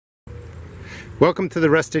Welcome to the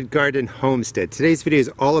Rusted Garden Homestead. Today's video is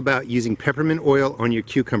all about using peppermint oil on your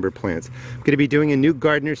cucumber plants. I'm going to be doing a new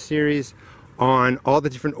gardener series on all the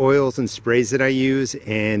different oils and sprays that I use,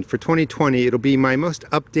 and for 2020 it'll be my most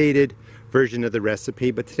updated version of the recipe,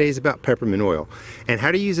 but today's about peppermint oil and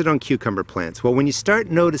how to use it on cucumber plants. Well, when you start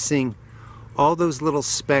noticing all those little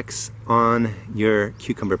specks on your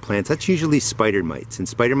cucumber plants, that's usually spider mites, and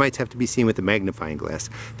spider mites have to be seen with a magnifying glass.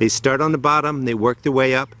 They start on the bottom, they work their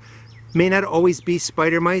way up. May not always be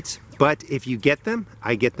spider mites, but if you get them,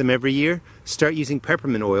 I get them every year, start using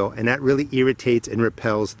peppermint oil, and that really irritates and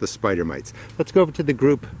repels the spider mites. Let's go over to the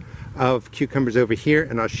group of cucumbers over here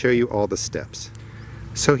and I'll show you all the steps.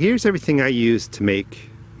 So here's everything I use to make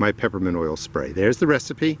my peppermint oil spray. There's the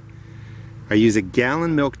recipe. I use a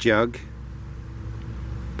gallon milk jug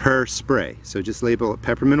per spray. So just label it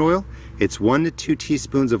peppermint oil. It's 1 to 2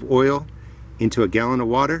 teaspoons of oil into a gallon of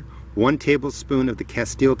water. 1 tablespoon of the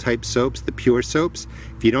Castile type soaps, the pure soaps.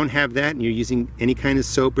 If you don't have that and you're using any kind of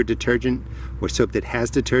soap or detergent or soap that has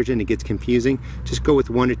detergent, it gets confusing, just go with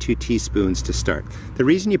 1 or 2 teaspoons to start. The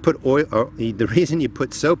reason you put oil, or the reason you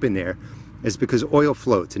put soap in there is because oil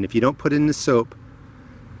floats, and if you don't put in the soap,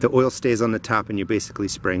 the oil stays on the top and you're basically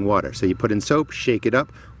spraying water. So you put in soap, shake it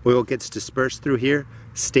up, oil gets dispersed through here,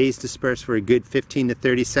 stays dispersed for a good 15 to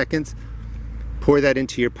 30 seconds. Pour that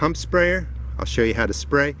into your pump sprayer. I'll show you how to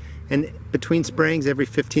spray. And between sprayings every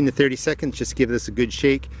 15 to 30 seconds, just give this a good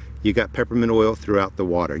shake. You got peppermint oil throughout the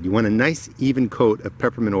water. You want a nice even coat of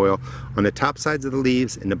peppermint oil on the top sides of the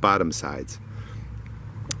leaves and the bottom sides.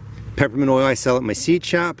 Peppermint oil I sell at my seed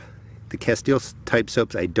shop. The Castile type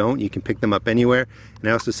soaps I don't. You can pick them up anywhere. And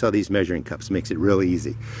I also sell these measuring cups. Makes it really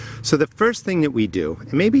easy. So the first thing that we do,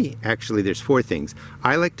 and maybe actually there's 4 things.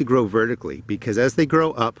 I like to grow vertically because as they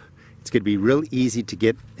grow up, it's going to be real easy to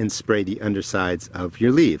get and spray the undersides of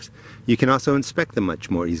your leaves. You can also inspect them much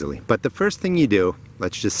more easily. But the first thing you do,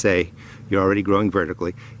 let's just say you're already growing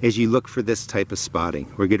vertically, is you look for this type of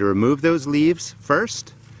spotting. We're going to remove those leaves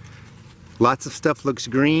first. Lots of stuff looks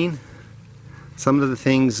green. Some of the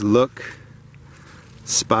things look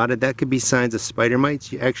spotted. That could be signs of spider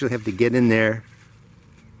mites. You actually have to get in there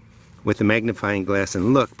with a magnifying glass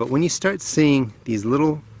and look. But when you start seeing these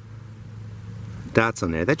little dots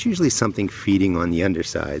on there, that's usually something feeding on the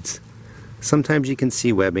undersides. Sometimes you can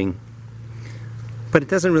see webbing, but it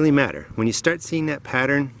doesn't really matter. When you start seeing that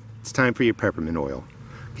pattern, it's time for your peppermint oil.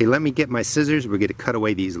 Okay, let me get my scissors. We're going to cut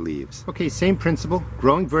away these leaves. Okay, same principle,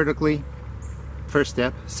 growing vertically. First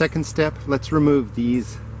step. Second step, let's remove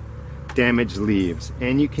these damaged leaves.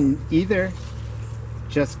 And you can either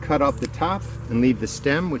just cut off the top and leave the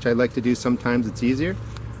stem, which I like to do sometimes, it's easier.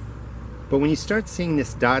 But when you start seeing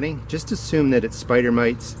this dotting, just assume that it's spider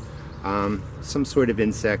mites, some sort of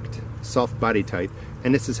insect, soft body type,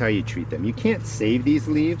 and this is how you treat them. You can't save these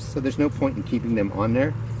leaves, so there's no point in keeping them on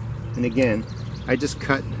there. And again, I just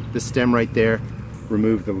cut the stem right there,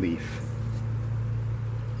 remove the leaf.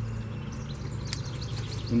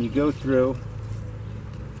 When you go through,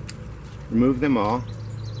 remove them all.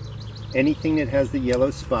 Anything that has the yellow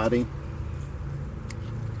spotting,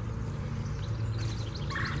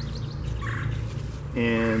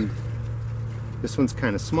 and this one's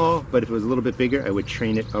kind of small, but if it was a little bit bigger, I would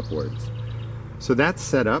train it upwards. So that's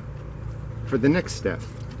set up for the next step.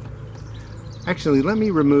 Actually, let me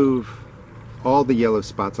remove all the yellow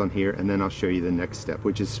spots on here and then I'll show you the next step,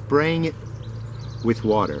 which is spraying it with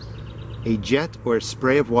water. A jet or a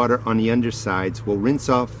spray of water on the undersides will rinse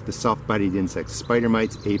off the soft-bodied insects, spider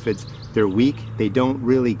mites, aphids. They're weak, they don't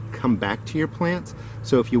really come back to your plants,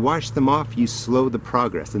 so if you wash them off, you slow the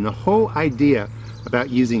progress. And the whole idea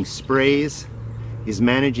about using sprays is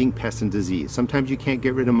managing pests and disease. Sometimes you can't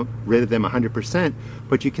get rid of them 100%,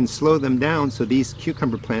 but you can slow them down so these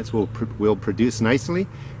cucumber plants will produce nicely,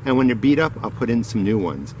 and when they're beat up, I'll put in some new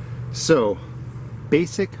ones. So,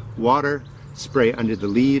 basic water spray under the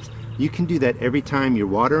leaves. You can do that every time you're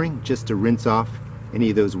watering, just to rinse off any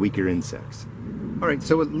of those weaker insects. Alright,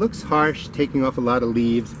 so it looks harsh, taking off a lot of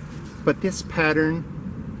leaves, but this pattern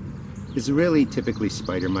is really typically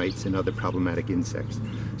spider mites and other problematic insects.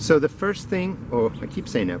 So the first thing, I keep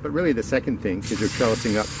saying that, but really the second thing, because you're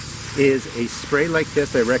trellising up, is a spray like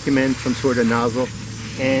this. I recommend some sort of nozzle,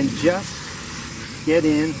 and just get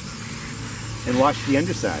in and wash the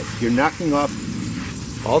undersides. You're knocking off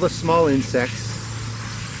all the small insects.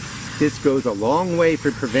 This goes a long way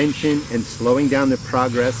for prevention and slowing down the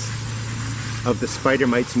progress of the spider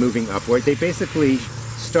mites moving upward. They basically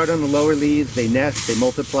start on the lower leaves, they nest, they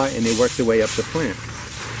multiply, and they work their way up the plant.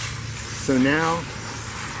 So now,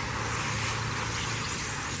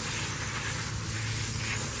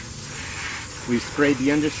 we've sprayed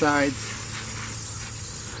the undersides.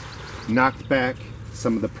 knocked back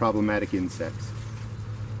some of the problematic insects.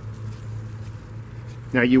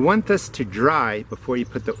 Now you want this to dry before you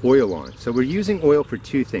put the oil on. So we're using oil for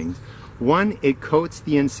two things. One, it coats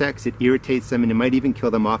the insects, it irritates them, and it might even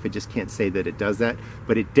kill them off. It just can't say that it does that,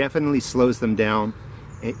 but it definitely slows them down,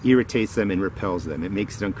 it irritates them and repels them. It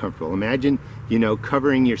makes it uncomfortable. Imagine, you know,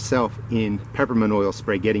 covering yourself in peppermint oil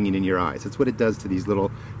spray, getting it in your eyes. That's what it does to these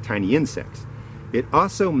little tiny insects. It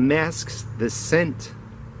also masks the scent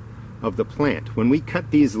of the plant. When we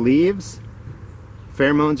cut these leaves,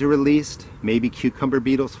 pheromones are released, maybe cucumber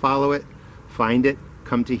beetles follow it, find it,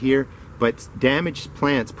 come to here, but damaged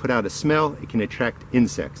plants put out a smell, it can attract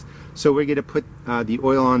insects. So we're going to put the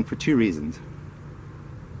oil on for two reasons.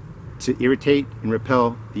 To irritate and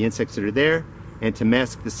repel the insects that are there, and to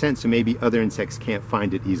mask the scent so maybe other insects can't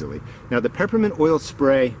find it easily. Now the peppermint oil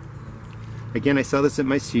spray, again, I sell this at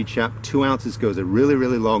my seed shop, 2 ounces goes a really,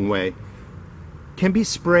 really long way. Can be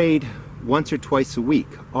sprayed once or twice a week.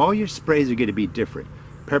 All your sprays are going to be different.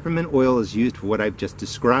 Peppermint oil is used for what I've just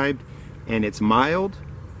described, and it's mild,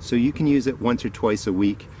 so you can use it once or twice a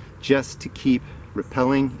week just to keep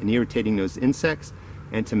repelling and irritating those insects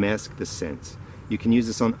and to mask the scents. You can use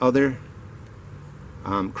this on other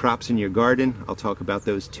crops in your garden. I'll talk about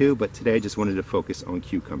those too, but today I just wanted to focus on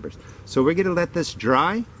cucumbers. So we're going to let this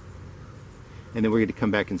dry, and then we're going to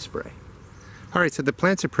come back and spray. Alright, so the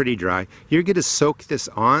plants are pretty dry. You're going to soak this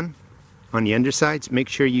on the undersides. Make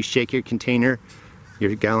sure you shake your container,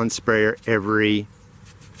 your gallon sprayer, every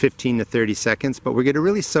 15 to 30 seconds, but we're going to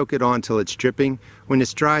really soak it on until it's dripping. When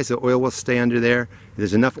it's dry, the oil will stay under there.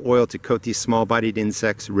 There's enough oil to coat these small-bodied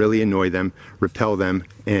insects, really annoy them, repel them,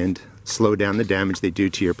 and slow down the damage they do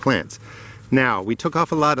to your plants. Now, we took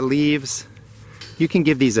off a lot of leaves. You can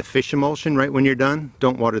give these a fish emulsion right when you're done.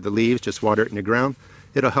 Don't water the leaves, just water it in the ground.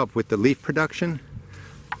 It'll help with the leaf production.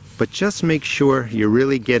 But just make sure you're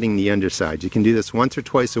really getting the underside. You can do this once or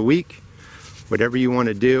twice a week, whatever you want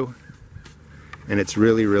to do, and it's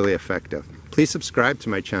really, really effective. Please subscribe to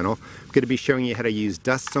my channel. I'm going to be showing you how to use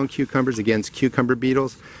dusts on cucumbers against cucumber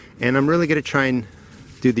beetles, and I'm really going to try and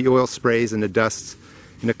do the oil sprays and the dusts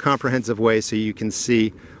in a comprehensive way so you can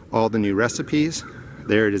see all the new recipes.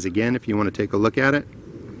 There it is again if you want to take a look at it.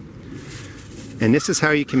 And this is how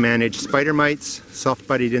you can manage spider mites,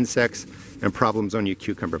 soft-bodied insects, and problems on your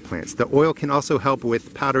cucumber plants. The oil can also help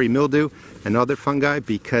with powdery mildew and other fungi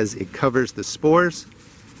because it covers the spores,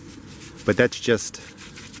 but that's just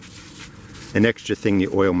an extra thing the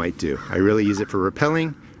oil might do. I really use it for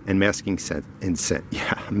repelling and masking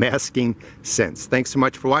masking scents. Thanks so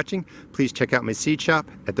much for watching. Please check out my seed shop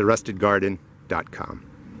at therustedgarden.com.